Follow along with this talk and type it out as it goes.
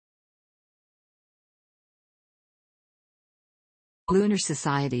Lunar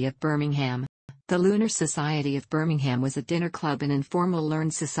Society of Birmingham. The Lunar Society of Birmingham was a dinner club and informal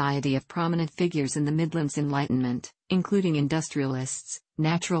learned society of prominent figures in the Midlands Enlightenment, including industrialists,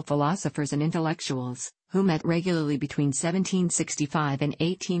 natural philosophers and intellectuals, who met regularly between 1765 and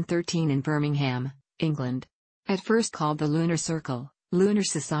 1813 in Birmingham, England. At first called the Lunar Circle, Lunar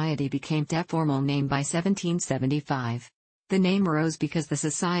Society became the formal name by 1775. The name arose because the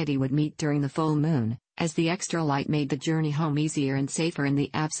society would meet during the full moon, as the extra light made the journey home easier and safer in the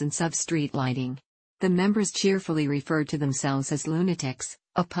absence of street lighting. The members cheerfully referred to themselves as lunatics,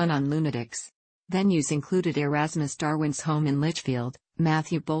 a pun on lunatics. Venues included Erasmus Darwin's home in Lichfield,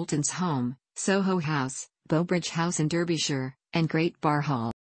 Matthew Boulton's home, Soho House, Bowbridge House in Derbyshire, and Great Barr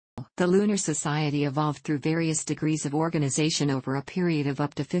Hall. The Lunar Society evolved through various degrees of organization over a period of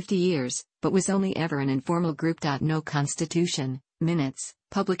up to 50 years, but was only ever an informal group. No constitution, minutes,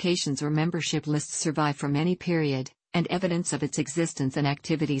 publications or membership lists survive from any period, and evidence of its existence and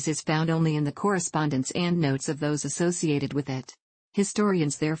activities is found only in the correspondence and notes of those associated with it.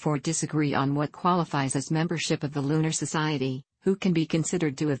 Historians therefore disagree on what qualifies as membership of the Lunar Society, who can be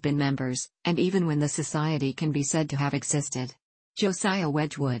considered to have been members, and even when the society can be said to have existed. Josiah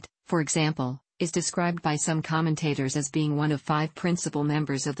Wedgwood, for example, is described by some commentators as being one of 5 principal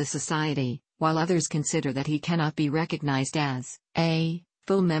members of the society, while others consider that he cannot be recognized as a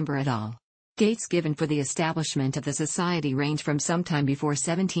full member at all. Dates given for the establishment of the society range from sometime before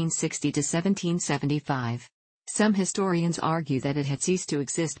 1760 to 1775. Some historians argue that it had ceased to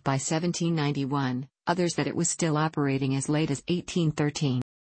exist by 1791, others that it was still operating as late as 1813.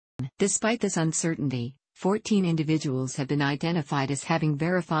 Despite this uncertainty, 14 individuals have been identified as having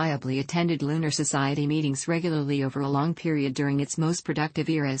verifiably attended Lunar Society meetings regularly over a long period during its most productive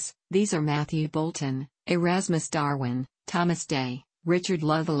eras. These are Matthew Boulton, Erasmus Darwin, Thomas Day, Richard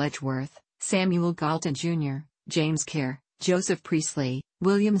Lovell Edgeworth, Samuel Galton Jr., James Kerr, Joseph Priestley,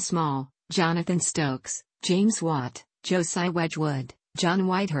 William Small, Jonathan Stokes, James Watt, Josiah Wedgwood, John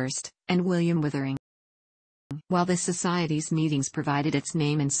Whitehurst, and William Withering. While the Society's meetings provided its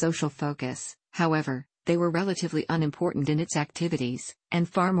name and social focus, however, they were relatively unimportant in its activities, and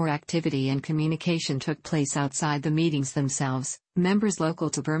far more activity and communication took place outside the meetings themselves. Members local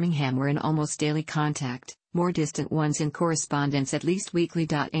to Birmingham were in almost daily contact, more distant ones in correspondence at least weekly.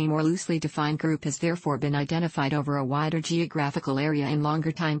 A more loosely defined group has therefore been identified over a wider geographical area in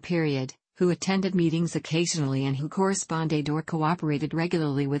longer time period, who attended meetings occasionally and who corresponded or cooperated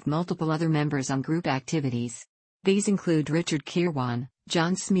regularly with multiple other members on group activities. These include Richard Kirwan,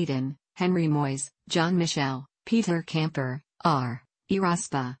 John Smeaton, Henry Moyes, John Michel, Peter Camper, R.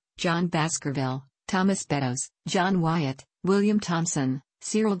 Eraspa, John Baskerville, Thomas Beddoes, John Wyatt, William Thompson,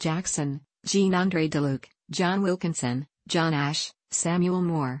 Cyril Jackson, Jean-Andre Deluc, John Wilkinson, John Ashe, Samuel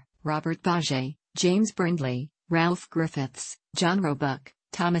Moore, Robert Baget, James Brindley, Ralph Griffiths, John Roebuck,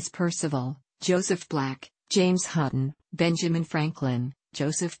 Thomas Percival, Joseph Black, James Hutton, Benjamin Franklin,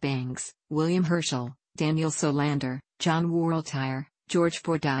 Joseph Banks, William Herschel, Daniel Solander, John Worreltyre, George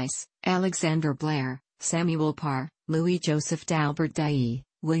Fordyce, Alexander Blair, Samuel Parr, Louis Joseph d'Albert Dailly,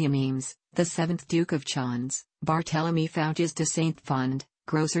 William Eames, the 7th Duke of Chaulnes, Barthélemy Fouges de Saint-Fond,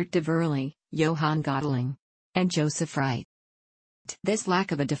 Grosart de Verly, Johann Godeling, and Joseph Wright. This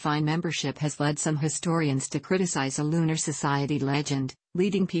lack of a defined membership has led some historians to criticize a Lunar Society legend,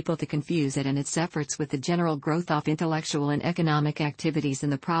 leading people to confuse it and its efforts with the general growth of intellectual and economic activities in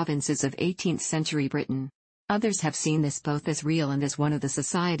the provinces of 18th-century Britain. Others have seen this both as real and as one of the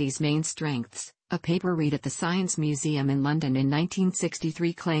Society's main strengths. A paper read at the Science Museum in London in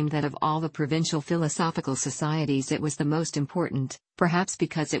 1963 claimed that of all the provincial philosophical societies it was the most important, perhaps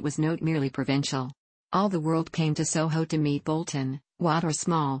because it was not merely provincial. All the world came to Soho to meet Boulton, Watt or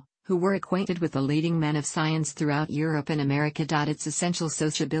Small, who were acquainted with the leading men of science throughout Europe and America. Its essential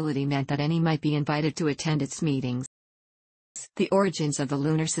sociability meant that any might be invited to attend its meetings. The origins of the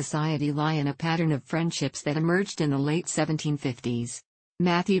Lunar Society lie in a pattern of friendships that emerged in the late 1750s.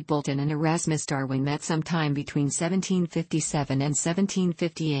 Matthew Boulton and Erasmus Darwin met sometime between 1757 and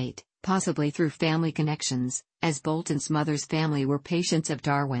 1758, possibly through family connections, as Boulton's mother's family were patients of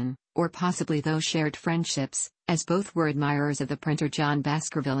Darwin, or possibly those shared friendships, as both were admirers of the printer John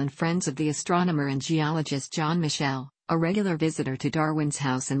Baskerville and friends of the astronomer and geologist John Michel, a regular visitor to Darwin's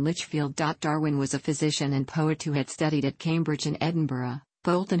house in Lichfield. Darwin was a physician and poet who had studied at Cambridge and Edinburgh.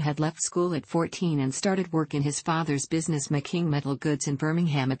 Boulton had left school at 14 and started work in his father's business making metal goods in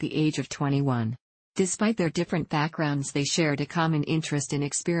Birmingham at the age of 21. Despite their different backgrounds, they shared a common interest in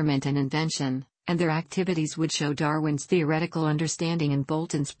experiment and invention, and their activities would show Darwin's theoretical understanding and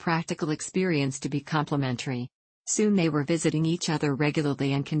Boulton's practical experience to be complementary. Soon they were visiting each other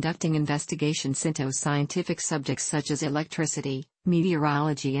regularly and conducting investigations into scientific subjects such as electricity,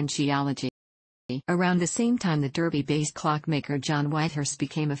 meteorology and geology. Around the same time the Derby-based clockmaker John Whitehurst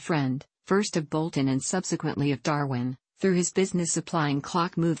became a friend, first of Boulton and subsequently of Darwin, through his business supplying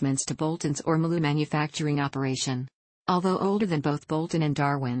clock movements to Boulton's ormolu manufacturing operation. Although older than both Boulton and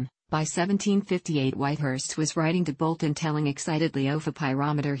Darwin, by 1758 Whitehurst was writing to Boulton telling excitedly of a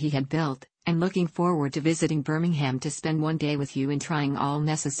pyrometer he had built, and looking forward to visiting Birmingham to spend one day with you in trying all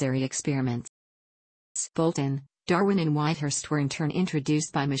necessary experiments. Boulton, Darwin and Whitehurst were in turn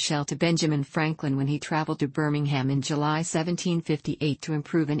introduced by Michel to Benjamin Franklin when he traveled to Birmingham in July 1758 to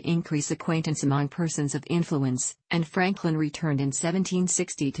improve and increase acquaintance among persons of influence, and Franklin returned in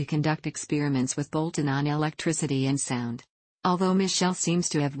 1760 to conduct experiments with Boulton on electricity and sound. Although Michel seems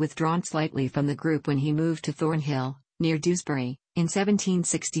to have withdrawn slightly from the group when he moved to Thornhill, near Dewsbury, in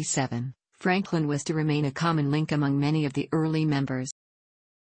 1767, Franklin was to remain a common link among many of the early members.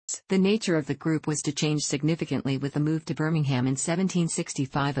 The nature of the group was to change significantly with the move to Birmingham in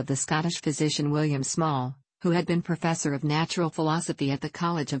 1765 of the Scottish physician William Small, who had been professor of natural philosophy at the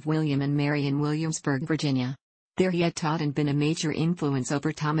College of William and Mary in Williamsburg, Virginia. There he had taught and been a major influence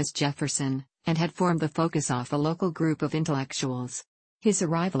over Thomas Jefferson, and had formed the focus of a local group of intellectuals. His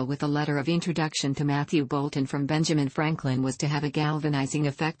arrival with a letter of introduction to Matthew Boulton from Benjamin Franklin was to have a galvanizing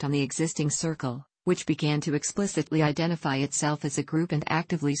effect on the existing circle, which began to explicitly identify itself as a group and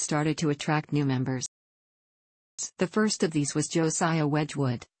actively started to attract new members. The first of these was Josiah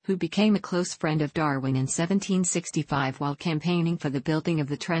Wedgwood, who became a close friend of Darwin in 1765 while campaigning for the building of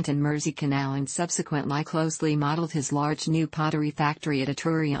the Trent and Mersey Canal and subsequently closely modeled his large new pottery factory at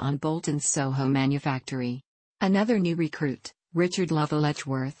Etruria on Boulton's Soho manufactory. Another new recruit, Richard Lovell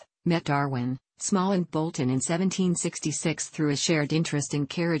Letchworth, met Darwin, Small and Boulton in 1766 through a shared interest in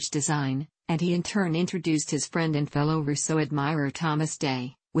carriage design, and he in turn introduced his friend and fellow Rousseau admirer Thomas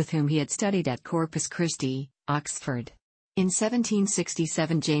Day, with whom he had studied at Corpus Christi, Oxford. In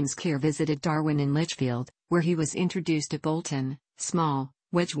 1767 James Clear visited Darwin in Lichfield, where he was introduced to Boulton, Small,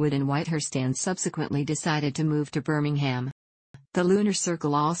 Wedgwood and Whitehurst and subsequently decided to move to Birmingham. The Lunar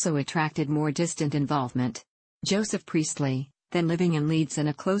Circle also attracted more distant involvement. Joseph Priestley, then living in Leeds and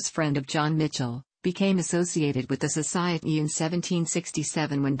a close friend of John Mitchell, became associated with the Society in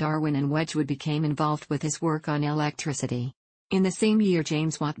 1767 when Darwin and Wedgwood became involved with his work on electricity. In the same year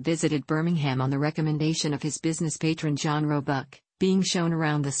James Watt visited Birmingham on the recommendation of his business patron John Roebuck, being shown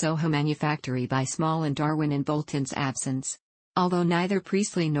around the Soho manufactory by Small and Darwin in Boulton's absence. Although neither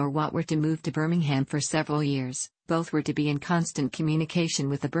Priestley nor Watt were to move to Birmingham for several years, both were to be in constant communication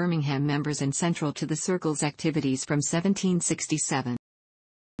with the Birmingham members and central to the Circle's activities from 1767.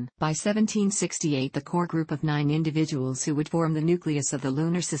 By 1768 the core group of 9 individuals who would form the nucleus of the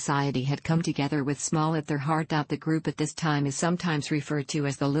Lunar Society had come together with Small at their heart. The group at this time is sometimes referred to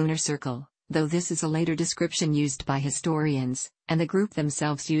as the Lunar Circle, though this is a later description used by historians, and the group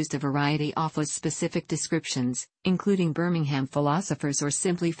themselves used a variety of specific descriptions, including Birmingham philosophers or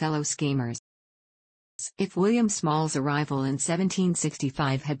simply fellow schemers. If William Small's arrival in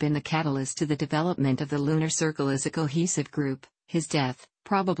 1765 had been the catalyst to the development of the Lunar Circle as a cohesive group, his death,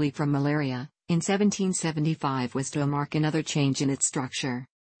 probably from malaria, in 1775 was to mark another change in its structure.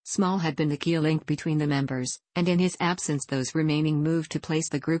 Small had been the key link between the members, and in his absence those remaining moved to place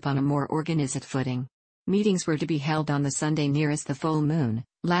the group on a more organized footing. Meetings were to be held on the Sunday nearest the full moon,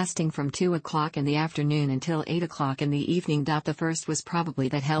 lasting from 2 o'clock in the afternoon until 8 o'clock in the evening. The first was probably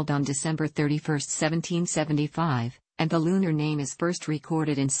that held on December 31, 1775, and the lunar name is first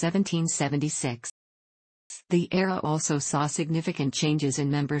recorded in 1776. The era also saw significant changes in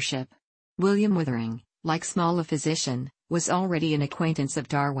membership. William Withering, like Small a physician, was already an acquaintance of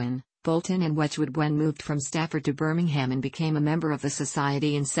Darwin, Boulton and Wedgwood when moved from Stafford to Birmingham and became a member of the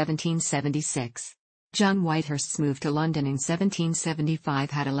Society in 1776. John Whitehurst's move to London in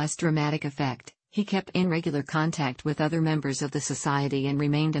 1775 had a less dramatic effect. He kept in regular contact with other members of the Society and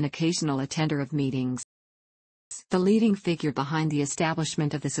remained an occasional attender of meetings. The leading figure behind the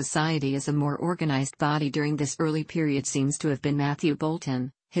establishment of the Society as a more organized body during this early period seems to have been Matthew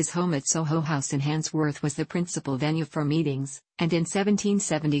Boulton. His home at Soho House in Handsworth was the principal venue for meetings, and in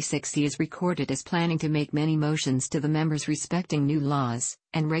 1776 he is recorded as planning to make many motions to the members respecting new laws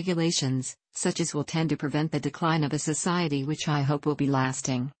and regulations, such as will tend to prevent the decline of a society which I hope will be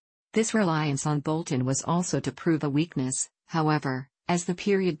lasting. This reliance on Boulton was also to prove a weakness, however, as the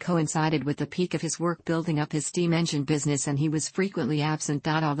period coincided with the peak of his work building up his steam engine business and he was frequently absent.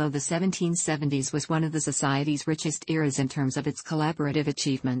 Although the 1770s was one of the Society's richest eras in terms of its collaborative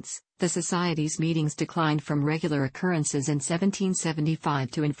achievements, the Society's meetings declined from regular occurrences in 1775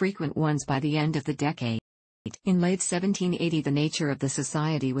 to infrequent ones by the end of the decade. In late 1780 the nature of the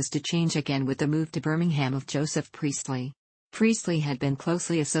Society was to change again with the move to Birmingham of Joseph Priestley. Priestley had been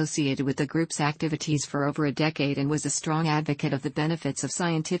closely associated with the group's activities for over a decade and was a strong advocate of the benefits of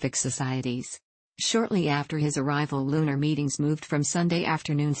scientific societies. Shortly after his arrival, lunar meetings moved from Sunday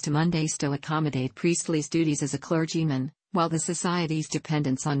afternoons to Mondays to accommodate Priestley's duties as a clergyman, while the Society's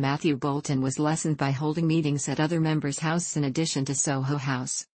dependence on Matthew Boulton was lessened by holding meetings at other members' houses in addition to Soho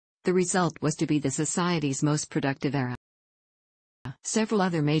House. The result was to be the Society's most productive era. Several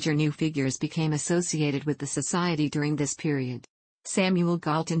other major new figures became associated with the Society during this period. Samuel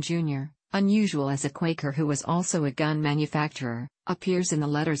Galton Jr., unusual as a Quaker who was also a gun manufacturer, appears in the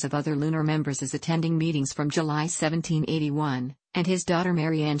letters of other lunar members as attending meetings from July 1781, and his daughter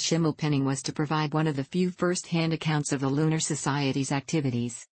Mary Ann Schimmelpenning was to provide one of the few first-hand accounts of the Lunar Society's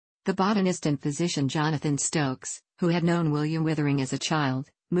activities. The botanist and physician Jonathan Stokes, who had known William Withering as a child,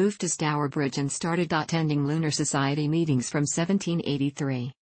 moved to Stourbridge and started attending Lunar Society meetings from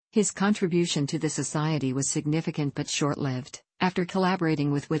 1783. His contribution to the Society was significant but short-lived. After collaborating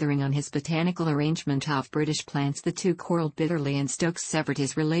with Withering on his botanical arrangement of British plants, the two quarreled bitterly and Stokes severed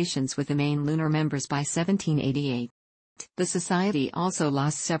his relations with the main lunar members by 1788. The Society also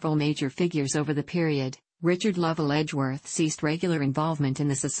lost several major figures over the period. Richard Lovell Edgeworth ceased regular involvement in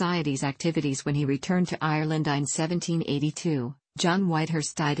the Society's activities when he returned to Ireland in 1782, John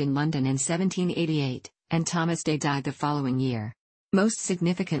Whitehurst died in London in 1788, and Thomas Day died the following year. Most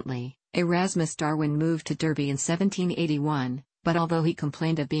significantly, Erasmus Darwin moved to Derby in 1781, but although he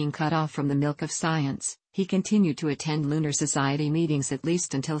complained of being cut off from the milk of science, he continued to attend Lunar Society meetings at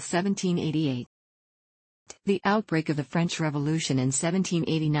least until 1788. The outbreak of the French Revolution in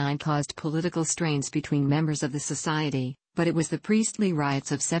 1789 caused political strains between members of the Society, but it was the Priestley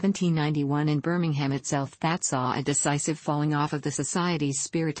riots of 1791 in Birmingham itself that saw a decisive falling off of the Society's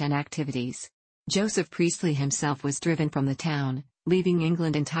spirit and activities. Joseph Priestley himself was driven from the town, leaving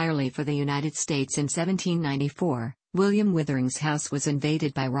England entirely for the United States in 1794. William Withering's house was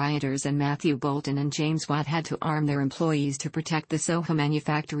invaded by rioters and Matthew Boulton and James Watt had to arm their employees to protect the Soho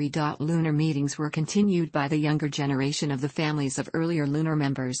manufactory. Lunar meetings were continued by the younger generation of the families of earlier lunar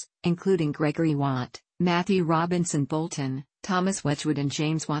members, including Gregory Watt, Matthew Robinson Boulton, Thomas Wedgwood and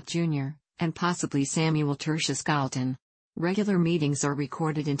James Watt Jr., and possibly Samuel Tertius Galton. Regular meetings are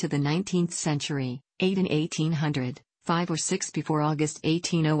recorded into the 19th century, 8 in 1800, 5 or 6 before August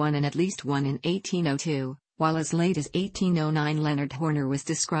 1801 and at least one in 1802. While as late as 1809 Leonard Horner was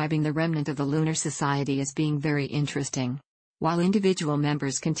describing the remnant of the Lunar Society as being very interesting. While individual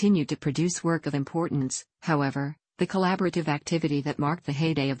members continued to produce work of importance, however, the collaborative activity that marked the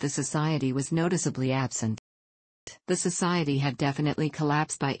heyday of the Society was noticeably absent. The Society had definitely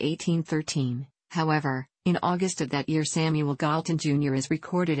collapsed by 1813, however, in August of that year Samuel Galton Jr. is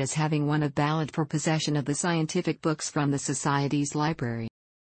recorded as having won a ballot for possession of the scientific books from the Society's library.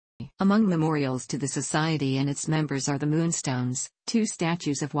 Among memorials to the Society and its members are the Moonstones, 2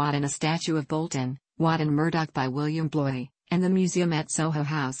 statues of Watt and a statue of Boulton, Watt and Murdoch by William Bloy, and the museum at Soho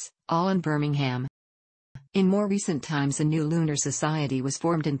House, all in Birmingham. In more recent times a new Lunar Society was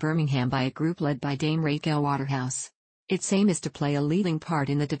formed in Birmingham by a group led by Dame Rachel Waterhouse. Its aim is to play a leading part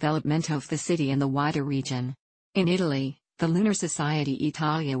in the development of the city and the wider region. In Italy, the Lunar Society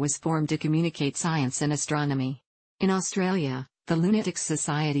Italia was formed to communicate science and astronomy. In Australia, the Lunatics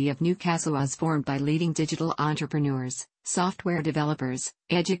Society of Newcastle was formed by leading digital entrepreneurs, software developers,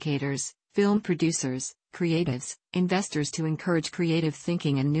 educators, film producers, creatives, investors to encourage creative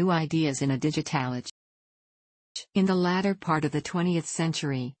thinking and new ideas in a digital age. In the latter part of the 20th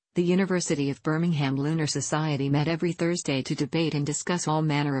century, the University of Birmingham Lunar Society met every Thursday to debate and discuss all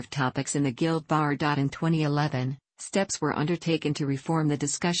manner of topics in the Guild Bar. In 2011, steps were undertaken to reform the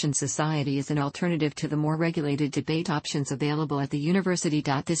discussion society as an alternative to the more regulated debate options available at the university.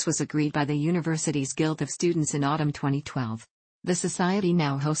 This was agreed by the university's Guild of Students in autumn 2012. The society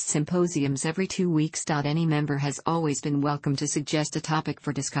now hosts symposiums every 2 weeks. Any member has always been welcome to suggest a topic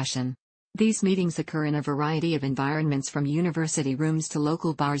for discussion. These meetings occur in a variety of environments from university rooms to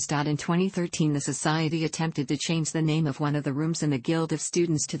local bars. In 2013 the Society attempted to change the name of one of the rooms in the Guild of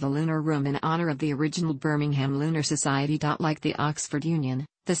Students to the Lunar Room in honor of the original Birmingham Lunar Society. Like the Oxford Union,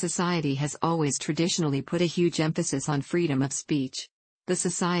 the Society has always traditionally put a huge emphasis on freedom of speech. The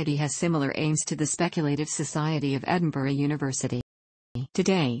Society has similar aims to the Speculative Society of Edinburgh University.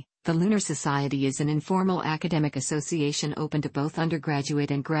 Today, the Lunar Society is an informal academic association open to both undergraduate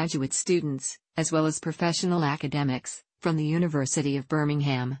and graduate students, as well as professional academics, from the University of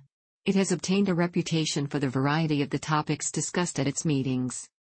Birmingham. It has obtained a reputation for the variety of the topics discussed at its meetings.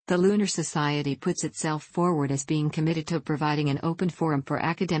 The Lunar Society puts itself forward as being committed to providing an open forum for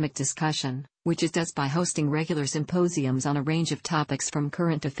academic discussion, which it does by hosting regular symposiums on a range of topics from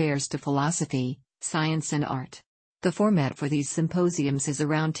current affairs to philosophy, science and art. The format for these symposiums is a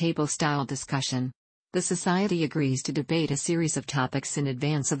roundtable-style discussion. The Society agrees to debate a series of topics in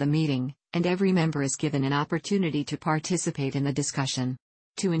advance of the meeting, and every member is given an opportunity to participate in the discussion.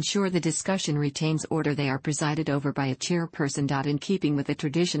 To ensure the discussion retains order, they are presided over by a chairperson. In keeping with the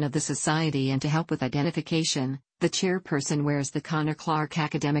tradition of the Society and to help with identification, the chairperson wears the Connor Clark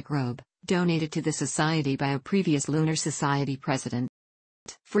academic robe, donated to the Society by a previous Lunar Society president.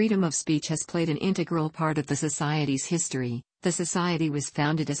 Freedom of speech has played an integral part of the Society's history. The Society was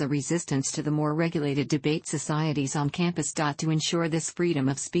founded as a resistance to the more regulated debate societies on campus. To ensure this freedom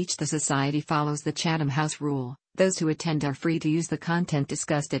of speech, the Society follows the Chatham House rule. Those who attend are free to use the content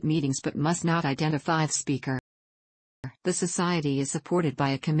discussed at meetings but must not identify the speaker. The Society is supported by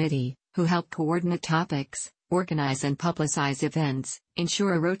a committee, who help coordinate topics, organize and publicize events,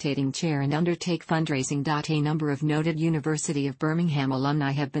 ensure a rotating chair and undertake fundraising. A number of noted University of Birmingham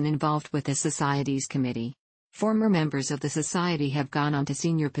alumni have been involved with the Society's committee. Former members of the Society have gone on to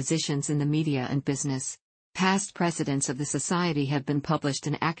senior positions in the media and business. Past presidents of the Society have been published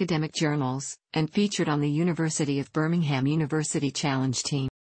in academic journals, and featured on the University of Birmingham University Challenge team.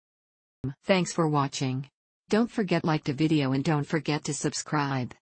 Thanks for watching. Don't forget to like the video and don't forget to subscribe.